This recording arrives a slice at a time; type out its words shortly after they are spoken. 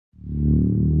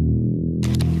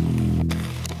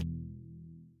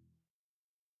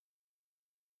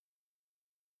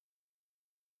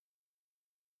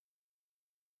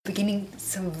beginning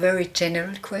some very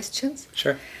general questions.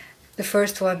 Sure. The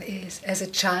first one is, as a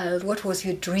child, what was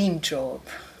your dream job?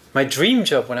 My dream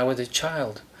job when I was a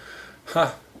child?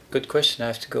 Good question. I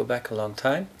have to go back a long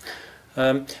time.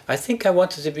 I think I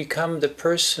wanted to become the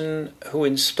person who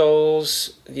installs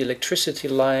the electricity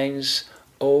lines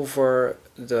over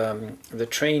the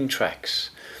train tracks.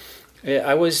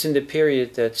 I was in the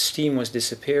period that steam was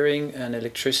disappearing and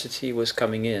electricity was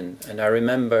coming in, and I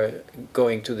remember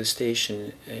going to the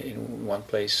station in one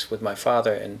place with my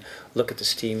father and look at the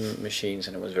steam machines,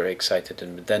 and I was very excited,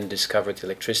 and then discovered the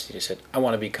electricity. I said, I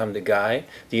want to become the guy,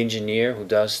 the engineer who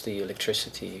does the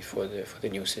electricity for the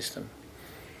new system.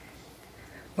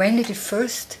 When did it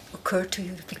first occur to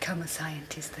you to become a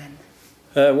scientist then?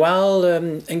 While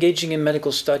engaging in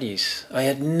medical studies, I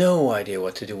had no idea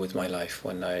what to do with my life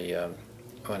when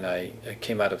I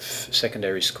came out of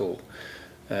secondary school,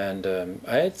 and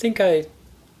I think I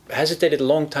hesitated a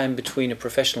long time between a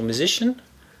professional musician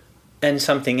and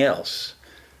something else,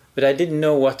 but I didn't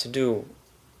know what to do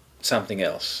something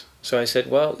else. So I said,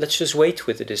 well, let's just wait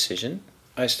with the decision.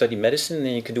 I study medicine,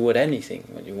 and you can do anything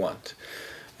what you want.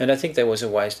 And I think that was a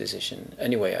wise decision.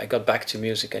 Anyway, I got back to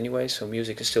music anyway, so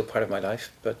music is still part of my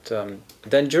life. But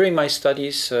then during my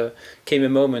studies came a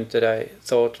moment that I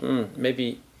thought,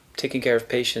 maybe taking care of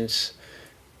patients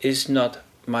is not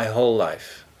my whole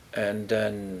life. And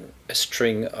then a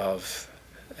string of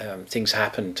things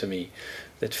happened to me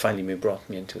that finally brought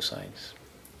me into science.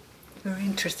 Very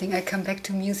interesting. I come back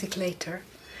to music later.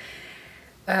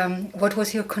 What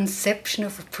was your conception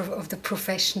of the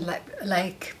profession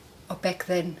like? Or back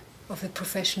then, of the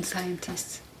profession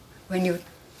scientists, when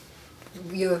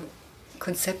your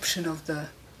conception of the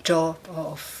job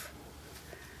of...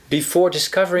 Before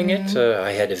discovering it,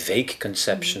 I had a vague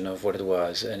conception of what it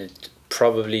was, and it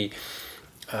probably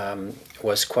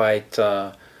was quite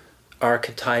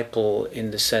archetypal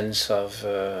in the sense of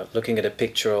looking at a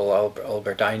picture of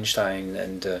Albert Einstein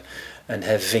and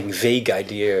having vague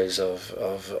ideas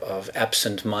of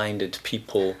absent-minded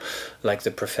people like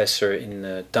the professor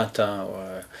in Tintin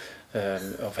or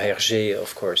of Hergé,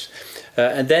 of course.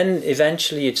 And then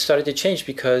eventually it started to change,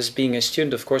 because being a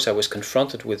student, of course, I was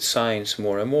confronted with science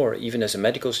more and more, even as a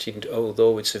medical student,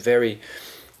 although it's a very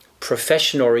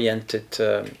profession-oriented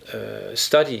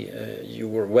study. You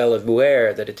were well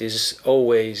aware that it is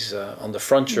always on the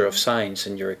frontier of science,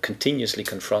 and you're continuously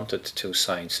confronted to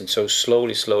science. And so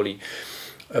slowly,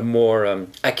 a more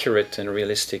accurate and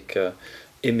realistic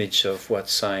image of what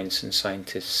science and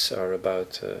scientists are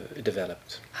about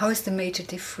developed. How is the major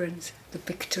difference, the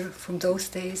picture from those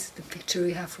days, the picture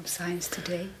we have from science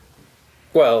today?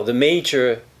 Well, the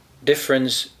major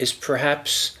difference is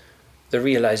perhaps the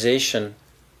realization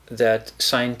that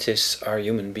scientists are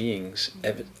human beings,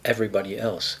 everybody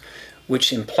else,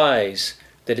 which implies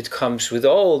that it comes with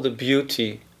all the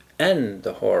beauty and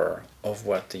the horror of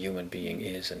what the human being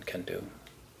is and can do.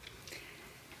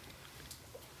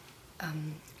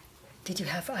 Did you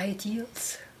have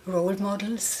ideals, role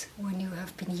models, when you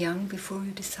have been young, before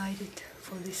you decided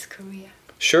for this career?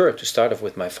 Sure, to start off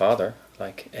with my father,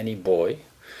 like any boy.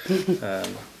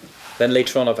 Then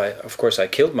later on, of course, I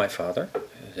killed my father,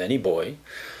 as any boy,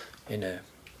 in a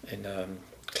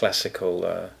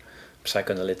classical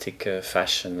psychoanalytic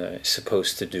fashion is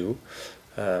supposed to do.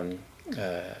 And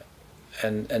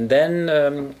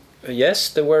then, yes,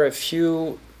 there were a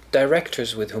few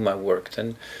directors with whom I worked,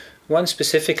 and one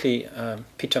specifically,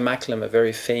 Peter Macklem, a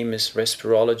very famous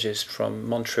respirologist from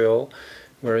Montreal,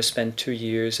 where I spent 2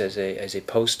 years as a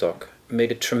postdoc,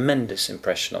 made a tremendous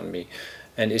impression on me,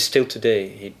 and is still today.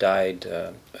 He died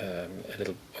a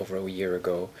little over a year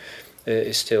ago.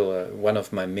 Is still one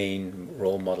of my main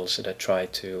role models that I try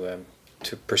to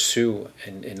pursue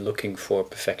in looking for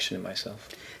perfection in myself.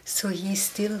 So he's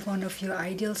still one of your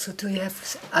ideals. So do you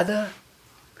have other,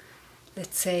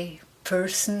 let's say,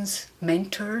 persons,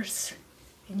 mentors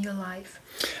in your life?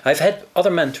 I've had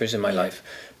other mentors in my life,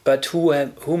 but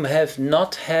whom have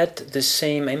not had the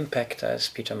same impact as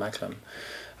Peter Macklem.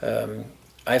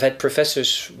 I've had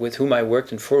professors with whom I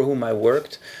worked and for whom I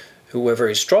worked who were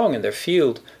very strong in their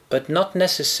field, but not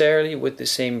necessarily with the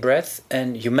same breadth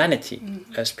and humanity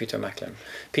as Peter Macklem.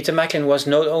 Peter Macklem was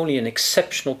not only an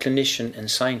exceptional clinician and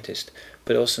scientist,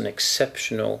 but also an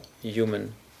exceptional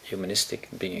humanistic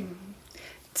being.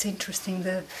 It's interesting,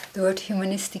 the word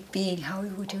humanistic being. How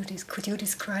would you could you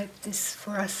describe this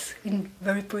for us in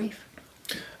very brief?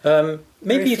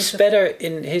 Maybe it's better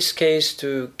in his case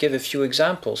to give a few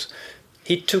examples.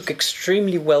 He took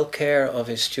extremely well care of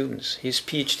his students, his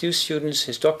PhD students,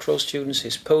 his doctoral students,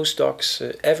 his postdocs,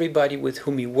 everybody with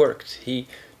whom he worked. He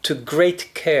took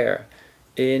great care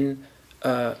in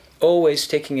always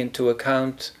taking into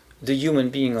account the human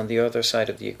being on the other side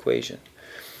of the equation.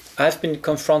 I've been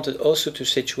confronted also to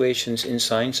situations in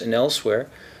science and elsewhere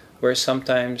where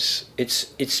sometimes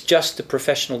it's just the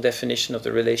professional definition of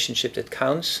the relationship that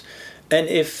counts, and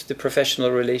if the professional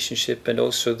relationship and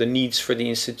also the needs for the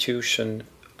institution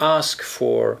ask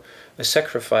for a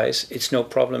sacrifice, it's no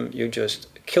problem, you just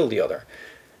kill the other.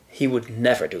 He would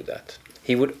never do that.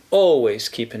 He would always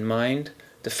keep in mind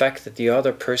the fact that the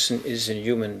other person is a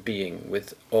human being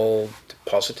with all the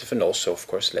positive and also, of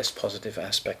course, less positive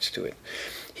aspects to it.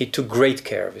 He took great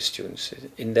care of his students.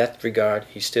 In that regard,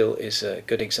 he still is a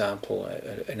good example,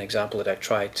 an example that I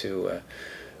try to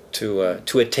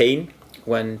attain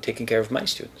when taking care of my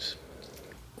students.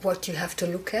 What you have to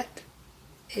look at,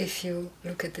 if you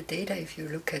look at the data, if you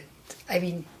look at, I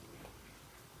mean,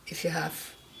 if you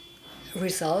have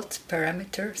results,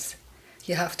 parameters,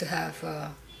 you have to have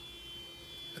a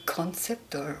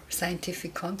concept or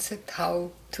scientific concept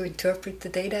how to interpret the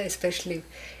data, especially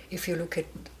if you look at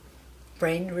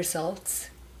brain results.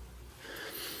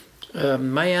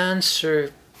 My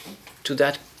answer to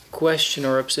that question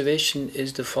or observation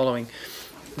is the following.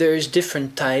 There is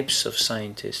different types of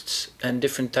scientists and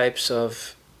different types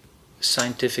of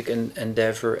scientific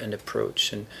endeavor and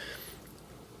approach, and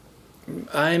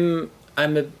I'm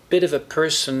a bit of a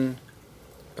person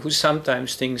who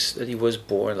sometimes thinks that he was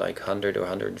born like 100 or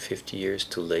 150 years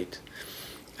too late.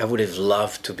 I would have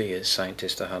loved to be a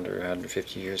scientist 100 or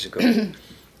 150 years ago,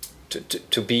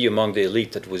 to be among the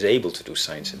elite that was able to do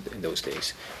science in those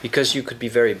days, because you could be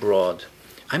very broad.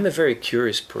 I'm a very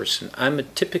curious person. I'm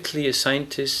typically a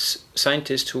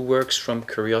scientist who works from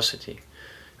curiosity,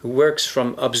 who works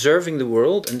from observing the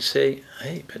world and say,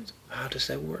 hey, but how does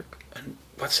that work? And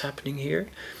what's happening here?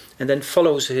 And then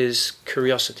follows his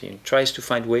curiosity and tries to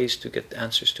find ways to get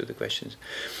answers to the questions.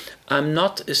 I'm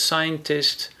not a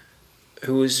scientist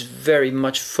who is very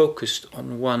much focused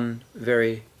on one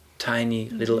very tiny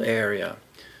little area.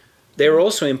 They're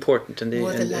also important, and they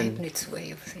more the Leibniz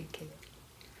way of thinking.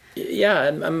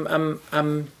 Yeah,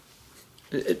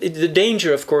 the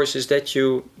danger, of course, is that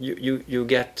you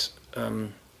get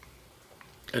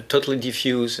a totally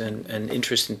diffuse and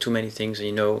interest in too many things, and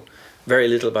you know very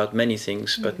little about many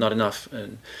things, but not enough.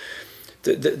 And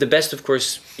the best, of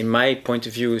course, in my point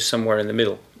of view, is somewhere in the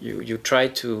middle. You try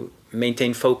to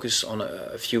maintain focus on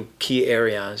a few key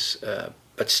areas,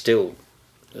 but still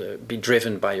be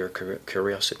driven by your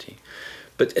curiosity.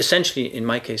 But essentially, in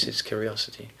my case, it's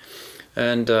curiosity,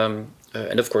 and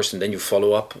of course, and then you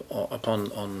follow up upon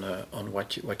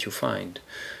what you find.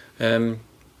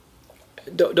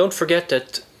 Don't forget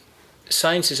that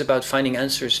science is about finding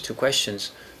answers to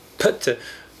questions. But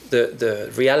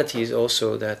the reality is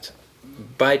also that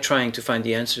by trying to find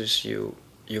the answers, you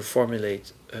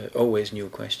formulate always new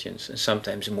questions, and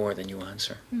sometimes more than you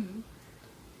answer. Mm-hmm.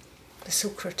 The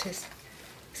Socrates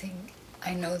thing,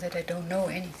 I know that I don't know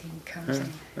anything, comes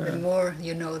in. The more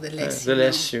you know, the less you know. The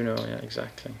less you know, yeah,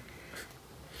 exactly.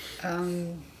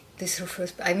 This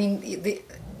refers, I mean,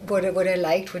 what I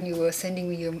liked when you were sending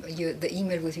me the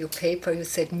email with your paper, you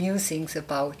said musings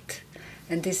about,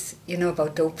 and this, you know,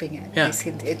 about doping. Yeah.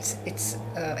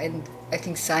 And I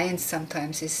think science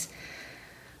sometimes is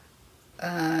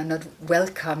not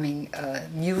welcoming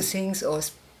musings, or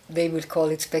they will call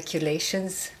it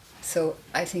speculations. So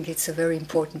I think it's a very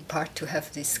important part to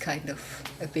have this kind of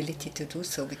ability to do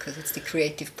so, because it's the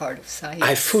creative part of science.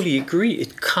 I fully agree.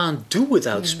 It can't do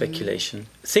without speculation.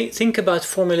 Think about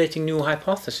formulating new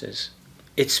hypotheses.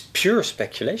 It's pure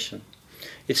speculation.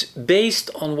 It's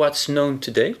based on what's known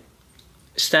today.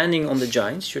 Standing on the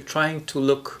giants, you're trying to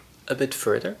look a bit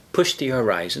further, push the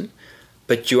horizon,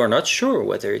 but you are not sure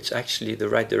whether it's actually the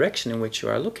right direction in which you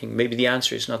are looking. Maybe the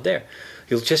answer is not there.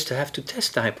 You'll just have to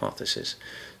test the hypothesis.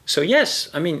 So yes,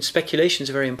 I mean, speculation is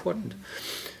very important.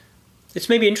 It's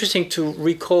maybe interesting to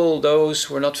recall those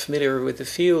who are not familiar with the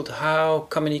field, how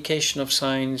communication of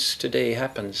science today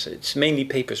happens. It's mainly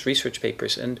papers, research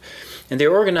papers, and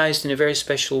they're organized in a very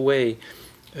special way,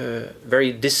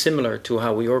 very dissimilar to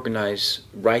how we organize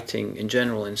writing in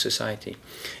general in society.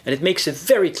 And it makes a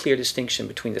very clear distinction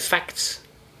between the facts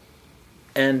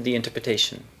and the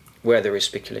interpretation, where there is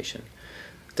speculation.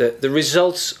 The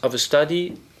results of a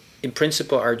study, in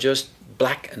principle, are just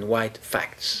black and white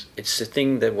facts. It's a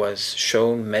thing that was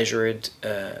shown, measured,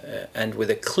 and with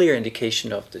a clear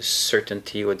indication of the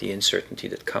certainty or the uncertainty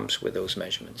that comes with those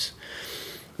measurements.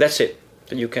 That's it.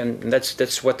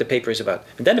 That's what the paper is about.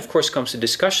 And then, of course, comes the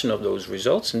discussion of those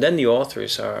results, and then the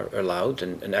authors are allowed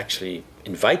and actually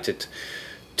invited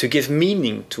to give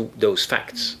meaning to those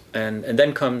facts. And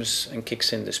then comes and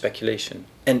kicks in the speculation.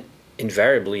 And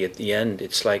invariably at the end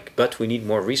it's like, but we need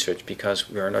more research because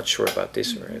we are not sure about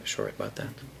this or sure about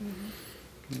that.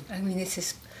 I mean, this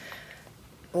is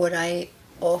what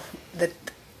that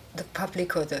the public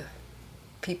or the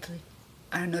people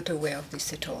are not aware of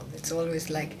this at all. It's always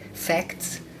like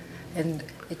facts, and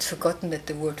it's forgotten that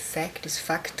the word fact is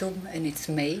factum, and it's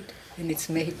made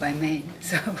by men.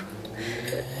 So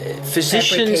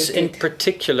physicians in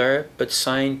particular, but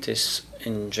scientists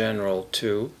in general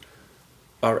too,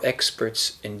 are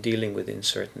experts in dealing with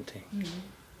uncertainty,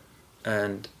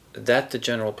 and that the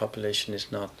general population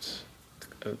is not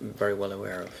very well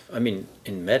aware of. I mean,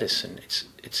 in medicine,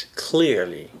 it's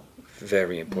clearly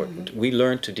very important. We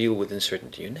learn to deal with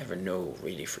uncertainty. You never know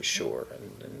really for sure,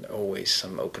 and always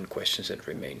some open questions that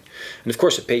remain. And of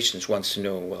course, the patient wants to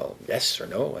know, well, yes or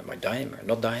no, am I dying or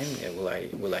not dying?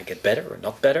 Will I get better or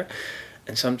not better?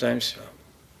 And sometimes,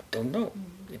 don't know,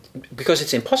 because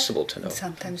it's impossible to know. And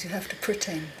sometimes you have to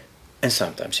pretend. And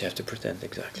sometimes you have to pretend,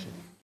 exactly.